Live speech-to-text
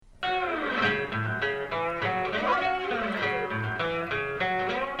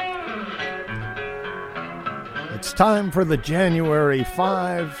It's time for the January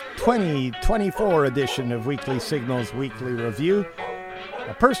 5, 2024 edition of Weekly Signals Weekly Review.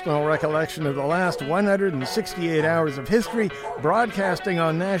 A personal recollection of the last 168 hours of history, broadcasting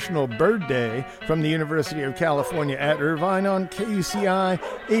on National Bird Day from the University of California at Irvine on KUCI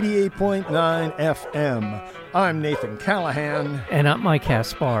 88.9 FM. I'm Nathan Callahan. And I'm Mike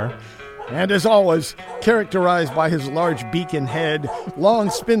Caspar. And as always, characterized by his large beak and head, long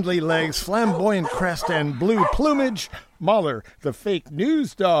spindly legs, flamboyant crest, and blue plumage, Mahler, the fake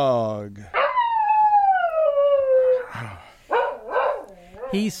news dog.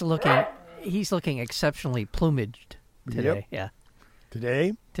 He's looking exceptionally plumaged today. Yep.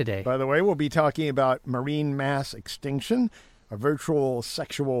 Yeah. Today. By the way, we'll be talking about marine mass extinction, a virtual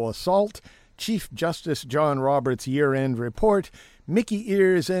sexual assault, Chief Justice John Roberts' year-end report, Mickey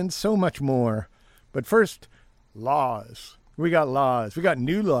ears, and so much more. But first, laws. We got laws. We got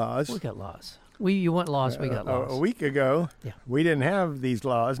new laws. We got laws. You want laws, we got laws. A week ago, we didn't have these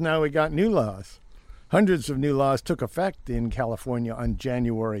laws. Now we got new laws. Hundreds of new laws took effect in California on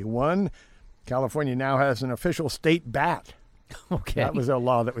January 1. California now has an official state bat. Okay. That was a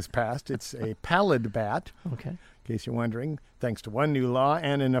law that was passed. It's a pallid bat. Okay. In case you're wondering, thanks to one new law,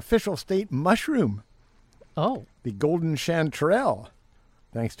 and an official state mushroom. Oh. The golden chanterelle,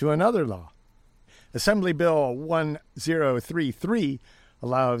 thanks to another law. Assembly Bill 1033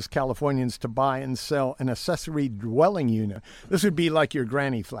 allows Californians to buy and sell an accessory dwelling unit. This would be like your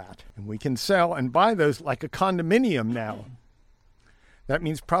granny flat. And we can sell and buy those like a condominium now. That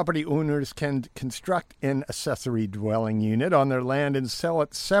means property owners can construct an accessory dwelling unit on their land and sell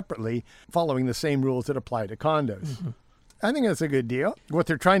it separately, following the same rules that apply to condos. Mm-hmm. I think that's a good deal. What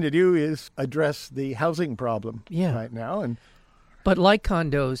they're trying to do is address the housing problem right now. But like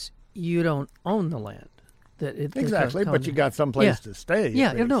condos, you don't own the land. Exactly, but you got some place to stay.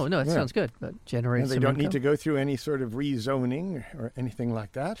 Yeah, no, it sounds good. But generates they don't need to go through any sort of rezoning or anything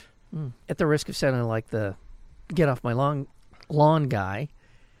like that. At the risk of sounding like the get off my lawn guy,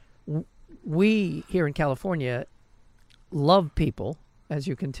 we here in California love people. As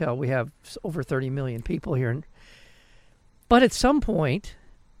you can tell, we have over 30 million people here. But at some point,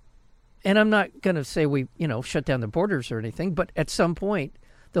 and I'm not going to say we, shut down the borders or anything, but at some point,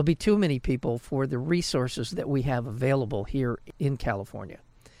 there'll be too many people for the resources that we have available here in California.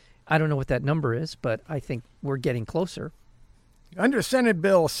 I don't know what that number is, but I think we're getting closer. Under Senate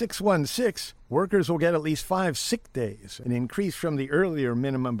Bill 616, workers will get at least 5 sick days, an increase from the earlier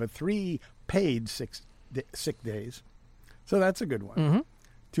minimum of 3 paid sick days. So that's a good one. Mm-hmm.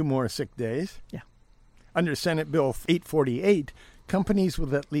 2 more sick days. Yeah. Under Senate Bill 848, companies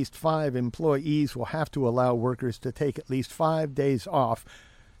with at least 5 employees will have to allow workers to take at least 5 days off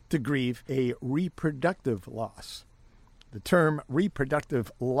to grieve a reproductive loss. The term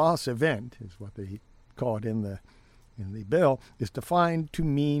reproductive loss event is what they call it in the bill, is defined to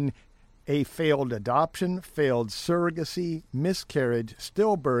mean a failed adoption, failed surrogacy, miscarriage,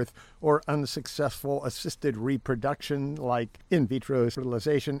 stillbirth, or unsuccessful assisted reproduction like in vitro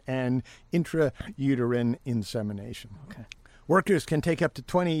fertilization and intrauterine insemination. Okay. Workers can take up to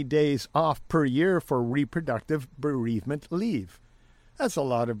 20 days off per year for reproductive bereavement leave. That's a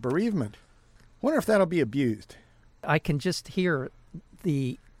lot of bereavement. Wonder if that'll be abused. I can just hear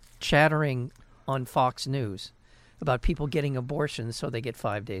the chattering on Fox News about people getting abortions so they get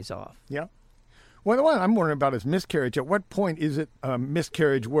 5 days off. Yeah. Well, the one I'm wondering about is miscarriage. At what point is it a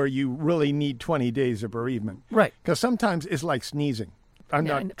miscarriage where you really need 20 days of bereavement? Right. Because sometimes it's like sneezing. I'm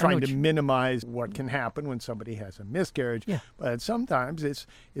not trying to minimize what can happen when somebody has a miscarriage, but sometimes it's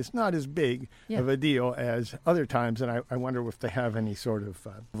not as big of a deal as other times, and I wonder if they have any sort of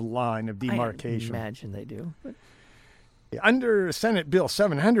line of demarcation. I imagine they do. But under Senate Bill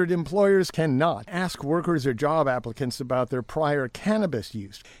 700, employers cannot ask workers or job applicants about their prior cannabis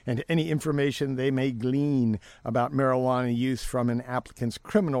use and any information they may glean about marijuana use from an applicant's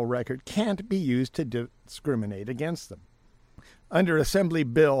criminal record can't be used to discriminate against them. Under Assembly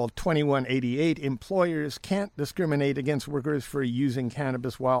Bill 2188, employers can't discriminate against workers for using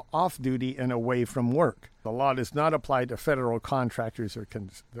cannabis while off-duty and away from work. The law does not apply to federal contractors or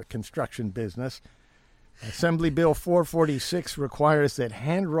the construction business. Assembly Bill 446 requires that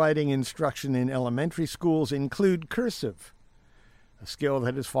handwriting instruction in elementary schools include cursive, a skill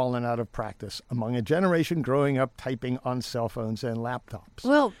that has fallen out of practice among a generation growing up typing on cell phones and laptops.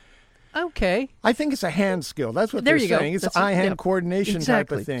 Well, okay. I think it's a hand skill. That's what they're saying. It's eye-hand coordination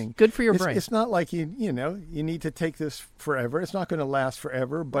type of thing. Good for your brain. It's not like you need to take this forever. It's not going to last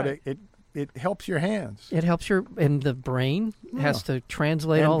forever, but it helps your hands. It helps and the brain has to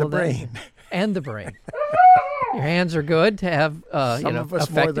translate all of that. And the brain. Your hands are good to have, Some of us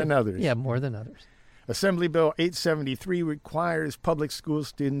effective. more than others. Yeah, more than others. Assembly Bill 873 requires public school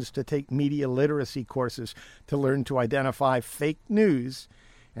students to take media literacy courses to learn to identify fake news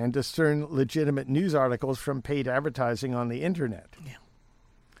and discern legitimate news articles from paid advertising on the internet. Yeah.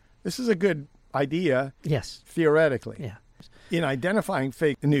 This is a good idea, Yes. theoretically. Yeah. In identifying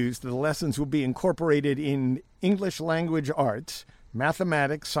fake news, the lessons will be incorporated in English language arts,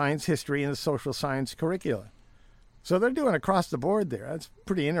 mathematics, science, history, and the social science curricula. So they're doing across the board there. That's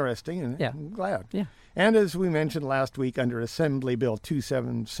pretty interesting, and Yeah. I'm glad. Yeah. And as we mentioned last week, under Assembly Bill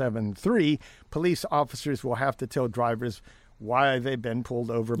 2773, police officers will have to tell drivers why they've been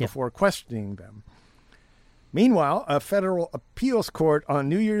pulled over before questioning them. Meanwhile, a federal appeals court on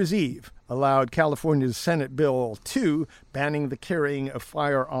New Year's Eve allowed California's Senate Bill 2, banning the carrying of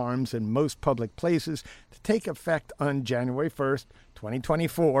firearms in most public places, to take effect on January 1st,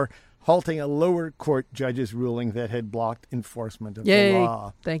 2024, halting a lower court judge's ruling that had blocked enforcement of Yay. the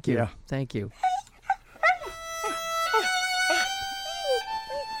law. Thank you. Yeah. Thank you.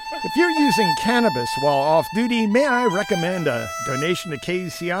 If you're using cannabis while off duty, may I recommend a donation to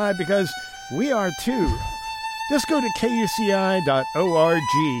KUCI, because we are too. Just go to KUCI.org.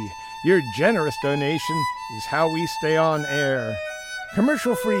 Your generous donation is how we stay on air.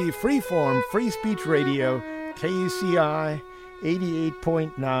 Commercial-free, free-form, free speech radio, KUCI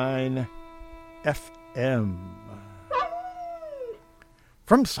 88.9 FM.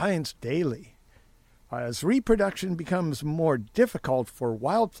 From Science Daily. As reproduction becomes more difficult for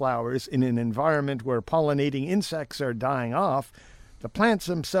wildflowers in an environment where pollinating insects are dying off, the plants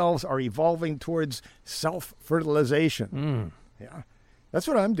themselves are evolving towards self-fertilization. Yeah, that's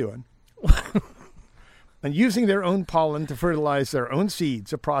what I'm doing. And using their own pollen to fertilize their own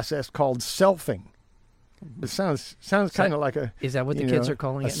seeds, a process called selfing. It sounds kind of like a... Is that what the kids are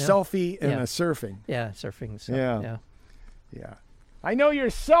calling it now? A selfie and Yeah. a surfing. Yeah, surfing. So, Yeah. Yeah. I know you're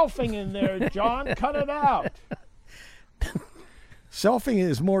selfing in there, John. Cut it out. Selfing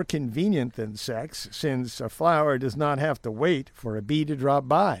is more convenient than sex, since a flower does not have to wait for a bee to drop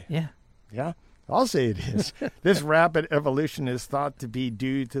by. Yeah. Yeah, I'll say it is. This rapid evolution is thought to be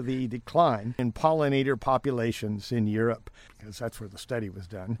due to the decline in pollinator populations in Europe, because that's where the study was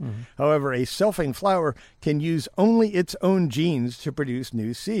done. Mm-hmm. However, a selfing flower can use only its own genes to produce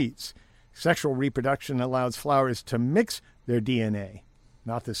new seeds. Sexual reproduction allows flowers to mix their DNA.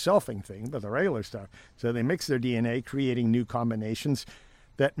 Not the selfing thing, but the regular stuff. So they mix their DNA, creating new combinations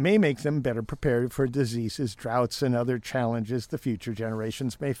that may make them better prepared for diseases, droughts, and other challenges the future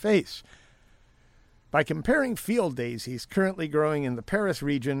generations may face. By comparing field daisies currently growing in the Paris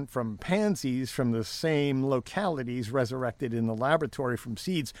region from pansies from the same localities resurrected in the laboratory from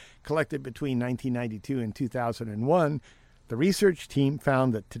seeds collected between 1992 and 2001, the research team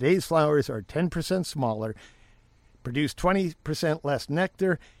found that today's flowers are 10% smaller, produce 20% less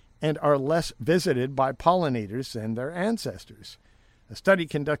nectar, and are less visited by pollinators than their ancestors. A study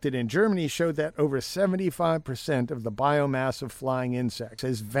conducted in Germany showed that over 75% of the biomass of flying insects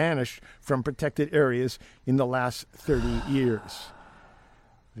has vanished from protected areas in the last 30 years.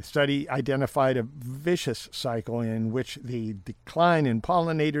 The study identified a vicious cycle in which the decline in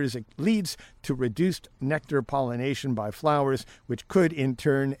pollinators leads to reduced nectar pollination by flowers, which could in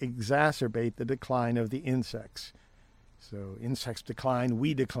turn exacerbate the decline of the insects. So insects decline,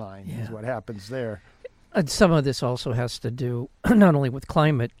 we decline is what happens there. And some of this also has to do not only with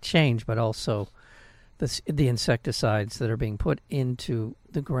climate change, but also the insecticides that are being put into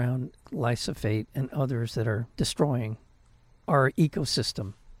the ground, glyphosate and others that are destroying our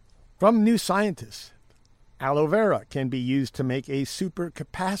ecosystem. From New Scientist, aloe vera can be used to make a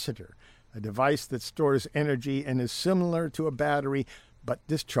supercapacitor, a device that stores energy and is similar to a battery but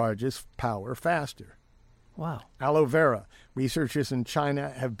discharges power faster. Wow. Aloe vera. Researchers in China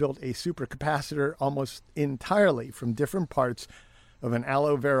have built a supercapacitor almost entirely from different parts of an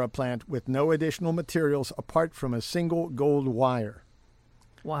aloe vera plant with no additional materials apart from a single gold wire.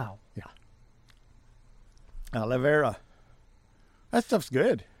 Wow. Yeah. Aloe vera. That stuff's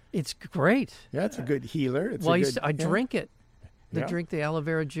good. It's great. Yeah, it's a good healer. It's Well, I drink it. Yeah. Drink the aloe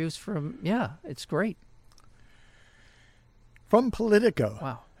vera juice from, it's great. From Politico.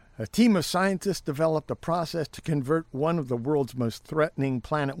 Wow. A team of scientists developed a process to convert one of the world's most threatening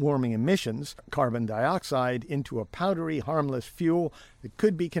planet-warming emissions, carbon dioxide, into a powdery, harmless fuel that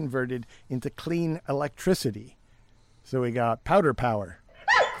could be converted into clean electricity. So we got powder power.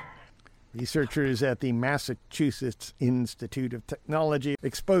 Researchers at the Massachusetts Institute of Technology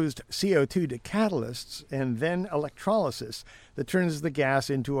exposed CO2 to catalysts and then electrolysis that turns the gas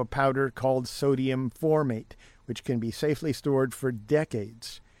into a powder called sodium formate, which can be safely stored for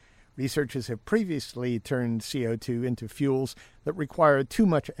decades. Researchers have previously turned CO2 into fuels that require too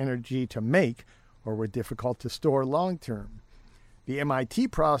much energy to make or were difficult to store long term. The MIT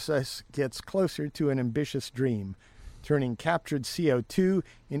process gets closer to an ambitious dream, turning captured CO2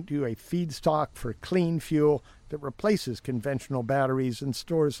 into a feedstock for clean fuel that replaces conventional batteries and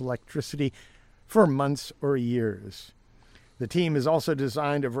stores electricity for months or years. The team has also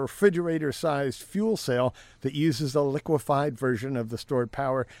designed a refrigerator-sized fuel cell that uses a liquefied version of the stored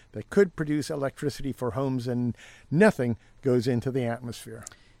power that could produce electricity for homes, and nothing goes into the atmosphere.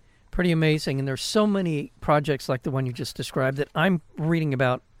 Pretty amazing. And there's so many projects like the one you just described that I'm reading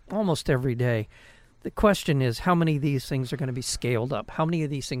about almost every day. The question is, how many of these things are going to be scaled up? How many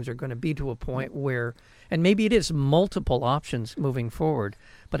of these things are going to be to a point where, and maybe it is multiple options moving forward,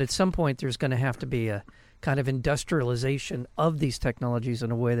 but at some point there's going to have to be a kind of industrialization of these technologies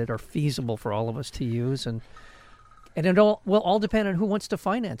in a way that are feasible for all of us to use. And it all will all depend on who wants to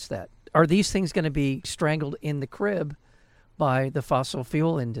finance that. Are these things going to be strangled in the crib by the fossil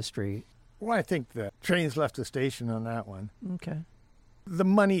fuel industry? Well, I think the train's left the station on that one. Okay. The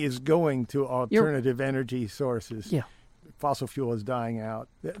money is going to alternative energy sources. Yeah. Fossil fuel is dying out.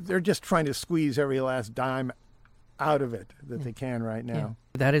 They're just trying to squeeze every last dime out of it that they can right now. Yeah.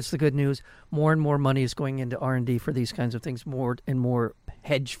 That is the good news. More and more money is going into R&D for these kinds of things. More and more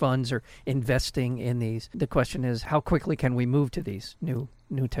hedge funds are investing in these. The question is, how quickly can we move to these new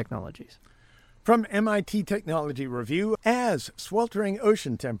technologies? From MIT Technology Review, as sweltering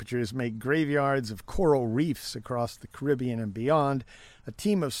ocean temperatures make graveyards of coral reefs across the Caribbean and beyond, a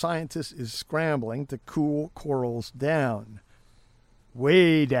team of scientists is scrambling to cool corals down,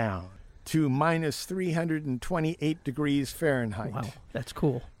 way down, to minus 328 degrees Fahrenheit. Wow, that's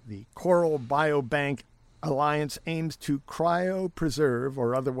cool. The Coral Biobank Alliance aims to cryopreserve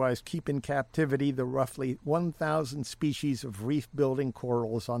or otherwise keep in captivity the roughly 1,000 species of reef-building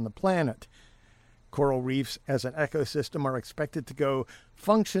corals on the planet. Coral reefs as an ecosystem are expected to go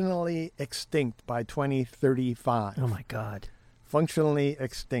functionally extinct by 2035. Oh, my God. Functionally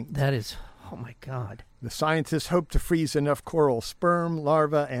extinct. That is, oh, my God. The scientists hope to freeze enough coral sperm,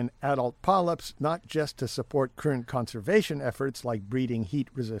 larvae, and adult polyps, not just to support current conservation efforts like breeding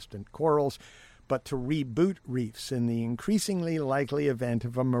heat-resistant corals, but to reboot reefs in the increasingly likely event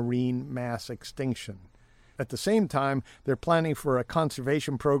of a marine mass extinction. At the same time, they're planning for a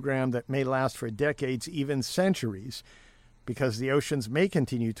conservation program that may last for decades, even centuries, because the oceans may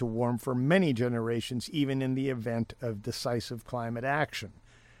continue to warm for many generations, even in the event of decisive climate action.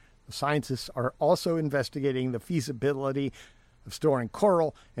 The scientists are also investigating the feasibility of storing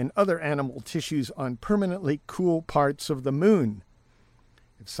coral and other animal tissues on permanently cool parts of the moon.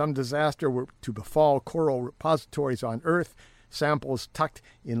 If some disaster were to befall coral repositories on Earth, samples tucked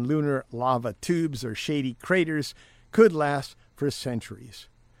in lunar lava tubes or shady craters could last for centuries.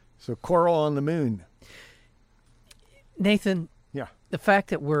 So coral on the moon. Nathan, yeah, the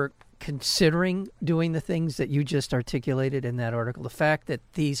fact that we're considering doing the things that you just articulated in that article, the fact that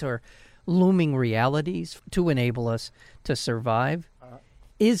these are looming realities to enable us to survive,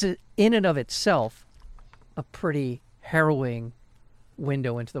 is in and of itself a pretty harrowing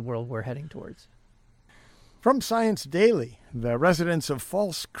window into the world we're heading towards. From Science Daily, the residents of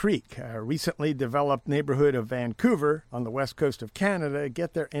False Creek, a recently developed neighborhood of Vancouver on the west coast of Canada,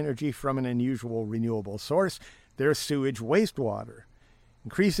 get their energy from an unusual renewable source, their sewage wastewater.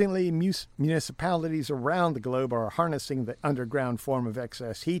 Increasingly, municipalities around the globe are harnessing the underground form of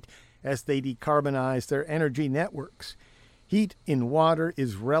excess heat as they decarbonize their energy networks. Heat in water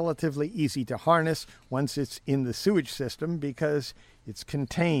is relatively easy to harness once it's in the sewage system because it's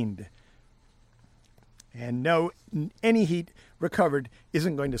contained. And no, any heat recovered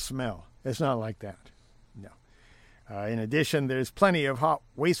isn't going to smell. It's not like that. No. In addition, there's plenty of hot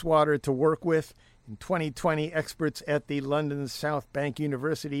wastewater to work with. In 2020, experts at the London South Bank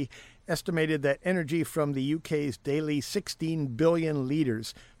University estimated that energy from the UK's daily 16 billion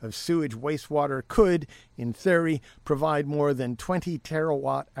litres of sewage wastewater could, in theory, provide more than 20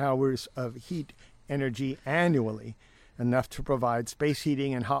 terawatt hours of heat energy annually, enough to provide space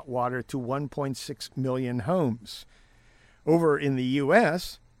heating and hot water to 1.6 million homes. Over in the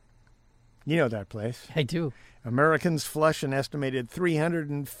U.S., you know that place. I do. Americans flush an estimated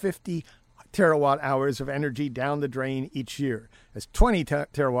 350 terawatt hours of energy down the drain each year. That's 20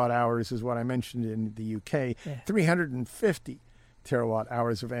 terawatt hours is what I mentioned in the UK. Yeah. 350 terawatt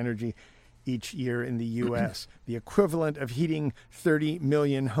hours of energy each year in the U.S., the equivalent of heating 30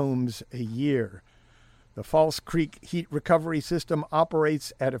 million homes a year. The False Creek heat recovery system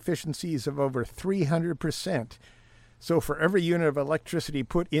operates at efficiencies of over 300%. So for every unit of electricity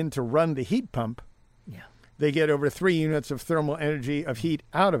put in to run the heat pump, they get over 3 units of thermal energy of heat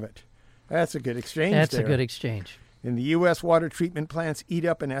out of it. That's a good exchange. That's a good exchange. In the U.S., water treatment plants eat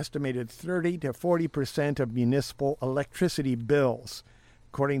up an estimated 30 to 40% of municipal electricity bills,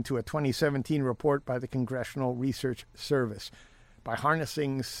 according to a 2017 report by the Congressional Research Service. By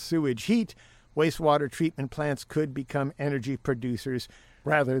harnessing sewage heat, wastewater treatment plants could become energy producers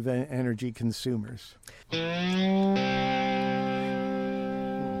rather than energy consumers.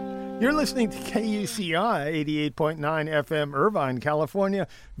 You're listening to KUCI 88.9 FM, Irvine, California.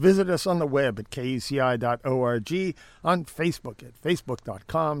 Visit us on the web at kuci.org, on Facebook at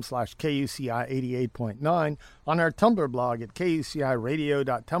facebook.com/KUCI 88.9, on our Tumblr blog at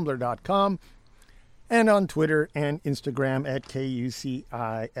kuciradio.tumblr.com, and on Twitter and Instagram at KUCIFM.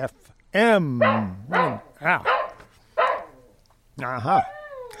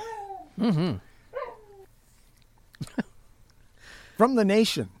 From The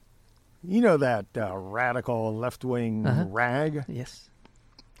Nation. You know that radical left-wing rag? Yes.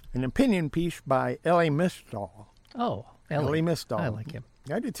 An opinion piece by Elie Mystal. Oh, Elie Mystal. I like him.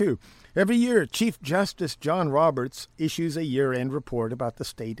 I do too. Every year, Chief Justice John Roberts issues a year-end report about the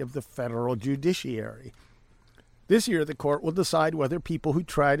state of the federal judiciary. This year, the court will decide whether people who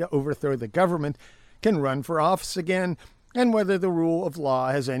try to overthrow the government can run for office again, and whether the rule of law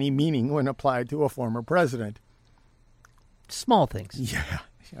has any meaning when applied to a former president. Small things. Yeah.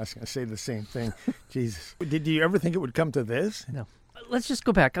 I was going to say the same thing. Jesus. Did you ever think it would come to this? No. Let's just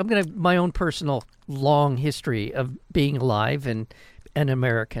go back. I'm going to have my own personal long history of being alive and an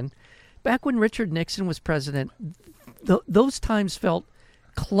American. Back when Richard Nixon was president, those times felt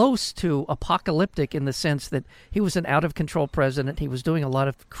close to apocalyptic in the sense that he was an out-of-control president. He was doing a lot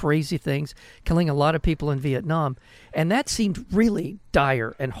of crazy things, killing a lot of people in Vietnam, and that seemed really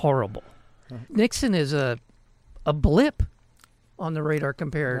dire and horrible. Nixon is a blip on the radar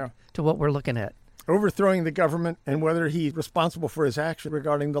compared to what we're looking at. Overthrowing the government and whether he's responsible for his action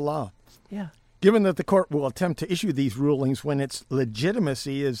regarding the law. Yeah. Given that the court will attempt to issue these rulings when its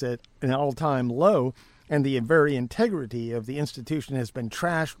legitimacy is at an all-time low and the very integrity of the institution has been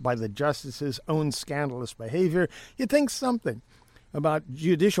trashed by the justices' own scandalous behavior, you'd think something about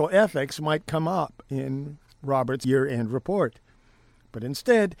judicial ethics might come up in Roberts' year-end report. But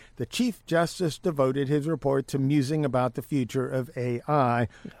instead, the Chief Justice devoted his report to musing about the future of AI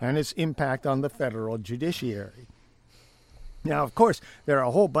and its impact on the federal judiciary. Now, of course, there are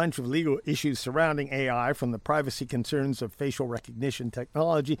a whole bunch of legal issues surrounding AI, from the privacy concerns of facial recognition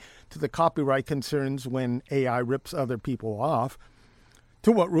technology to the copyright concerns when AI rips other people off,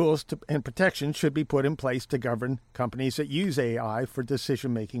 to what rules and protections should be put in place to govern companies that use AI for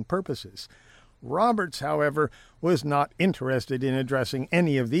decision-making purposes. Roberts, however, was not interested in addressing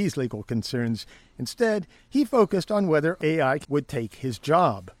any of these legal concerns. Instead, he focused on whether AI would take his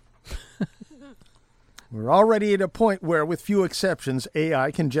job. We're already at a point where, with few exceptions,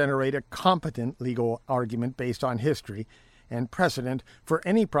 AI can generate a competent legal argument based on history and precedent for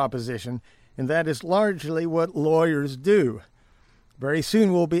any proposition, and that is largely what lawyers do. Very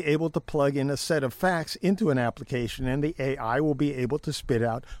soon we'll be able to plug in a set of facts into an application, and the AI will be able to spit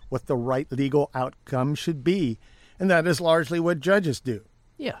out what the right legal outcome should be. And that is largely what judges do.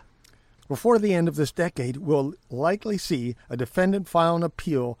 Yeah. Before the end of this decade, we'll likely see a defendant file an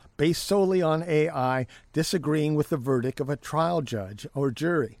appeal based solely on AI disagreeing with the verdict of a trial judge or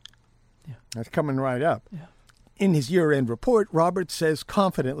jury. Yeah. That's coming right up. Yeah. In his year-end report, Roberts says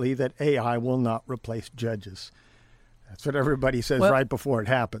confidently that AI will not replace judges. That's what everybody says right before it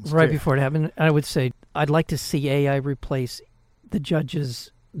happens. Right before it happened. I would say I'd like to see AI replace the judges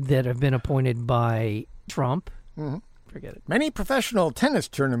that have been appointed by Trump. Mm-hmm. Forget it. Many professional tennis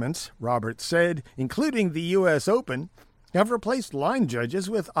tournaments, Roberts said, including the U.S. Open, have replaced line judges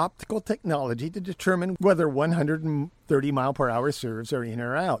with optical technology to determine whether 130-mile-per-hour serves are in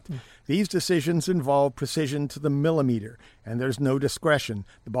or out. These decisions involve precision to the millimeter, and there's no discretion.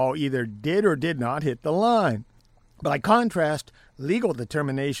 The ball either did or did not hit the line. By contrast, legal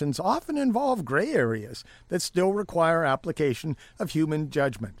determinations often involve gray areas that still require application of human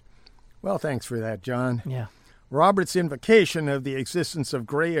judgment. Well, thanks for that, John. Yeah. Roberts' invocation of the existence of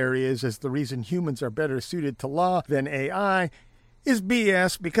gray areas as the reason humans are better suited to law than AI is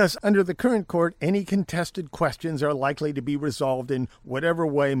BS, because under the current court, any contested questions are likely to be resolved in whatever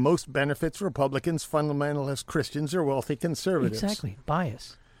way most benefits Republicans, fundamentalist Christians, or wealthy conservatives. Exactly.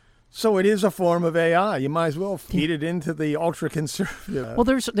 Bias. So it is a form of AI. You might as well feed it into the ultra-conservative Well,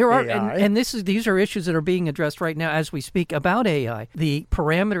 there are, AI. and these are issues that are being addressed right now as we speak about AI. The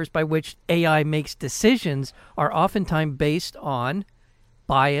parameters by which AI makes decisions are oftentimes based on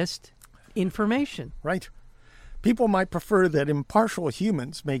biased information. Right. People might prefer that impartial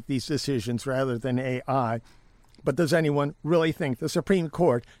humans make these decisions rather than AI. But does anyone really think the Supreme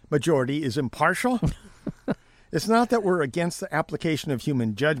Court majority is impartial? It's not that we're against the application of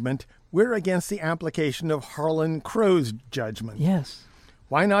human judgment. We're against the application of Harlan Crow's judgment. Yes.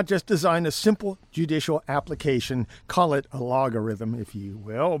 Why not just design a simple judicial application, call it a logarithm, if you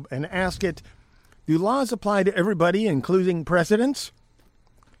will, and ask it, do laws apply to everybody, including presidents?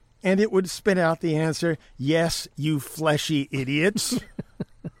 And it would spit out the answer, yes, you fleshy idiots.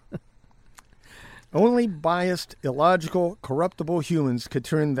 Only biased, illogical, corruptible humans could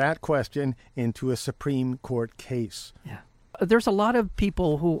turn that question into a Supreme Court case. Yeah. There's a lot of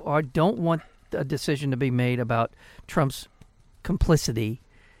people who don't want a decision to be made about Trump's complicity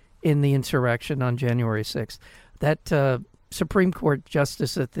in the insurrection on January 6th. That Supreme Court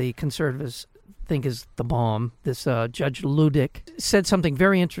justice that the conservatives think is the bomb, this Judge Ludick, said something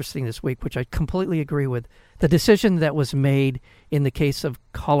very interesting this week, which I completely agree with. The decision that was made in the case of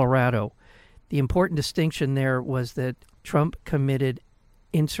Colorado, the important distinction there was that Trump committed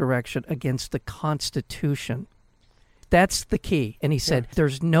insurrection against the Constitution. That's the key. And he said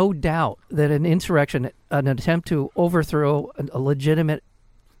there's no doubt that an insurrection, an attempt to overthrow a legitimate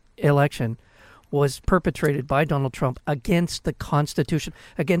election, was perpetrated by Donald Trump against the Constitution,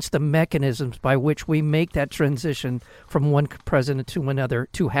 against the mechanisms by which we make that transition from one president to another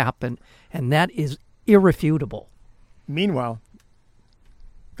to happen. And that is irrefutable. Meanwhile,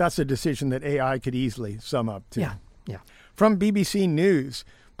 that's a decision that AI could easily sum up to. Yeah. From BBC News,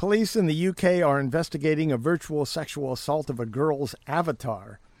 police in the UK are investigating a virtual sexual assault of a girl's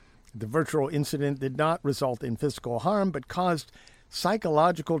avatar. The virtual incident did not result in physical harm, but caused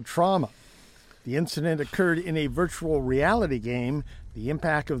psychological trauma. The incident occurred in a virtual reality game. The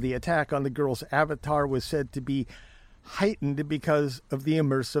impact of the attack on the girl's avatar was said to be heightened because of the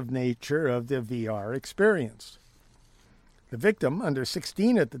immersive nature of the VR experience. The victim, under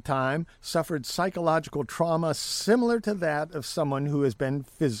 16 at the time, suffered psychological trauma similar to that of someone who has been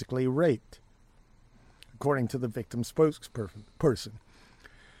physically raped, according to the victim's spokesperson.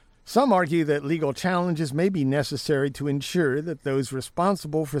 Some argue that legal challenges may be necessary to ensure that those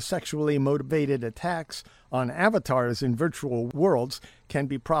responsible for sexually motivated attacks on avatars in virtual worlds can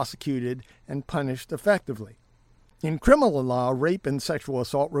be prosecuted and punished effectively. In criminal law, rape and sexual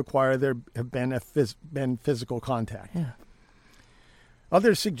assault require there have been physical contact. Yeah.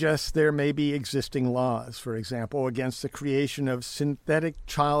 Others suggest there may be existing laws, for example, against the creation of synthetic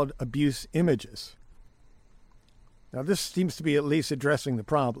child abuse images. Now, this seems to be at least addressing the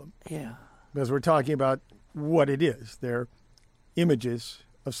problem. Yeah. Because we're talking about what it is. They're images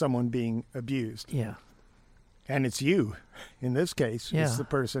of someone being abused. Yeah. And it's you, in this case. Yeah. It's the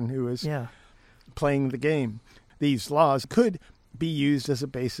person who is Yeah. playing the game. These laws could be used as a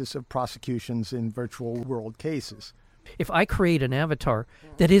basis of prosecutions in virtual world cases. If I create an avatar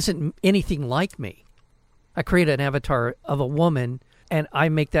that isn't anything like me, I create an avatar of a woman and I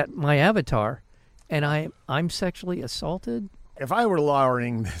make that my avatar, and I'm sexually assaulted. If I were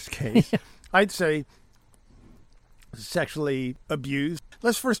lawyering this case, I'd say sexually abused.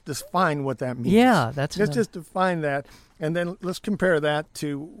 Let's first define what that means. Yeah, let's just define that, and then let's compare that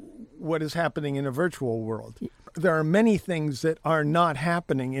to what is happening in a virtual world. There are many things that are not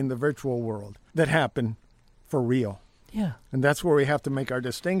happening in the virtual world that happen for real. Yeah. And that's where we have to make our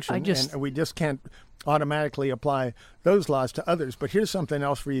distinction, and we just can't automatically apply those laws to others. But here's something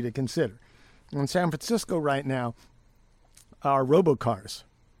else for you to consider. In San Francisco right now, our robocars,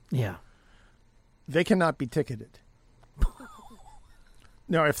 they cannot be ticketed.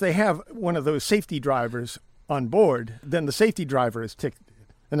 Now, if they have one of those safety drivers on board, then the safety driver is ticketed.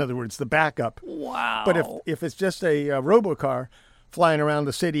 In other words, the backup. Wow. But if it's just a robocar flying around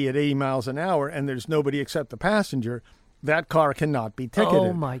the city at 80 miles an hour and there's nobody except the passenger, that car cannot be ticketed.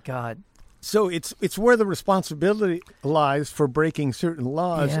 Oh, my God. So it's where the responsibility lies for breaking certain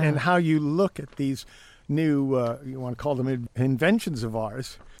laws and how you look at these new, you want to call them inventions of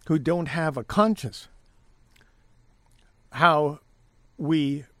ours, who don't have a conscience. How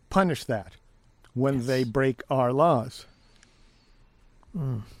we punish that when they break our laws.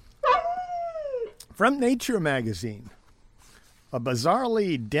 From Nature magazine. A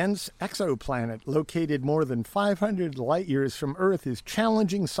bizarrely dense exoplanet located more than 500 light years from Earth is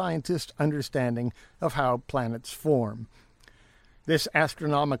challenging scientists' understanding of how planets form. This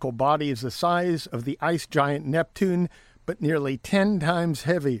astronomical body is the size of the ice giant Neptune, but nearly 10 times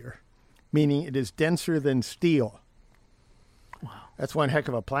heavier, meaning it is denser than steel. Wow. That's one heck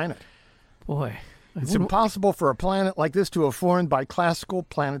of a planet. Boy. It's impossible for a planet like this to have formed by classical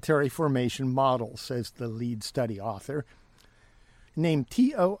planetary formation models, says the lead study author. Named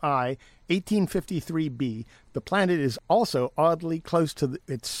TOI 1853b, the planet is also oddly close to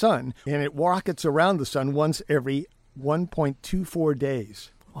its sun, and it rockets around the sun once every 1.24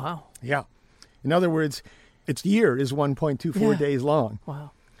 days. Wow. Yeah. In other words, its year is 1.24 days long.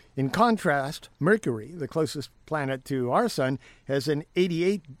 Wow. In contrast, Mercury, the closest planet to our sun, has an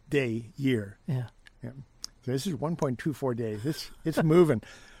 88-day year. Yeah. So this is 1.24 days. It's moving.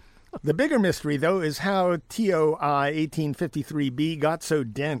 The bigger mystery, though, is how TOI 1853b got so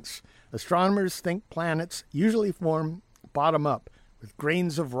dense. Astronomers think planets usually form bottom up, with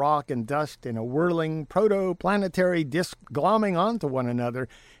grains of rock and dust in a whirling protoplanetary disk glomming onto one another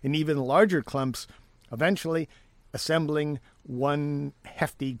in even larger clumps, eventually assembling one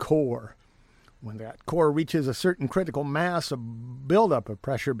hefty core. When that core reaches a certain critical mass, a buildup of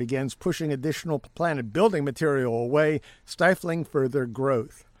pressure begins pushing additional planet building material away, stifling further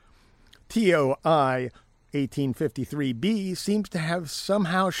growth. TOI 1853b seems to have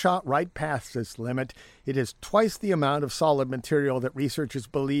somehow shot right past this limit. It is twice the amount of solid material that researchers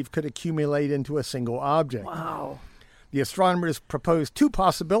believe could accumulate into a single object. Wow. The astronomers proposed two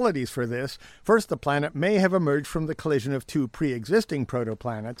possibilities for this. First, the planet may have emerged from the collision of two pre-existing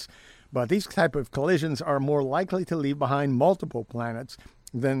protoplanets, but these type of collisions are more likely to leave behind multiple planets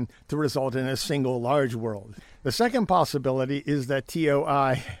than to result in a single large world. The second possibility is that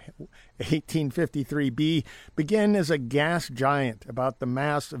TOI 1853b began as a gas giant about the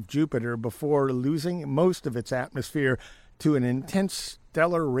mass of Jupiter before losing most of its atmosphere to an intense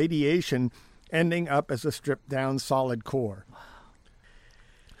stellar radiation, ending up as a stripped-down solid core.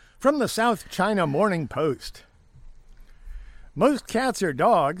 From the South China Morning Post. Most cats or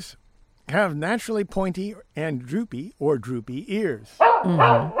dogs have naturally pointy and droopy ears.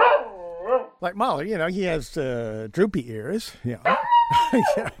 Mm-hmm. Like Mahler, he has droopy ears. Yeah.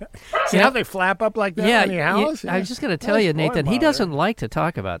 See how they flap up like that when he howls? I was just going to tell you, Nathan, he doesn't like to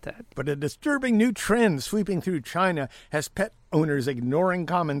talk about that. But a disturbing new trend sweeping through China has pet owners ignoring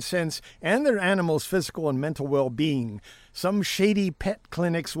common sense and their animals' physical and mental well-being. Some shady pet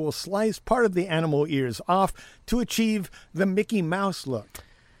clinics will slice part of the animal ears off to achieve the Mickey Mouse look.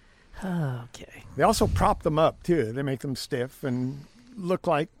 Okay. They also prop them up, too. They make them stiff and look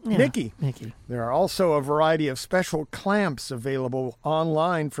like Mickey. There are also a variety of special clamps available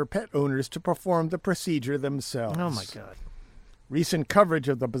online for pet owners to perform the procedure themselves. Oh, my God. Recent coverage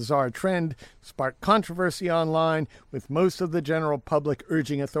of the bizarre trend sparked controversy online, with most of the general public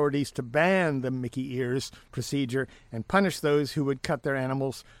urging authorities to ban the Mickey ears procedure and punish those who would cut their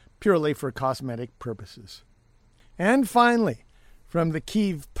animals purely for cosmetic purposes. And finally, from the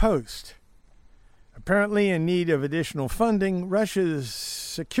Kyiv Post. Apparently in need of additional funding, Russia's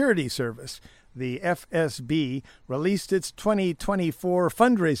security service, the FSB, released its 2024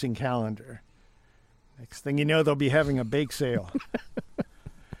 fundraising calendar. Next thing you know, they'll be having a bake sale.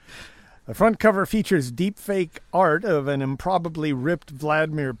 The front cover features deepfake art of an improbably ripped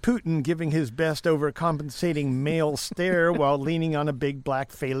Vladimir Putin giving his best overcompensating male stare while leaning on a big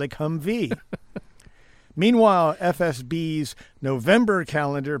black phallic Humvee. Meanwhile, FSB's November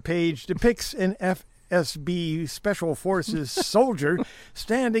calendar page depicts an FSB Special Forces soldier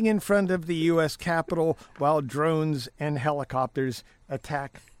standing in front of the U.S. Capitol while drones and helicopters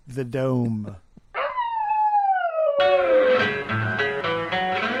attack the dome.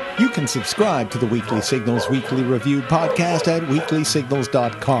 You can subscribe to the Weekly Signals Weekly Review podcast at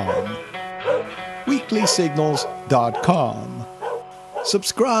weeklysignals.com. weeklysignals.com.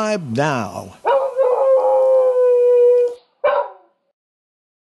 Subscribe now.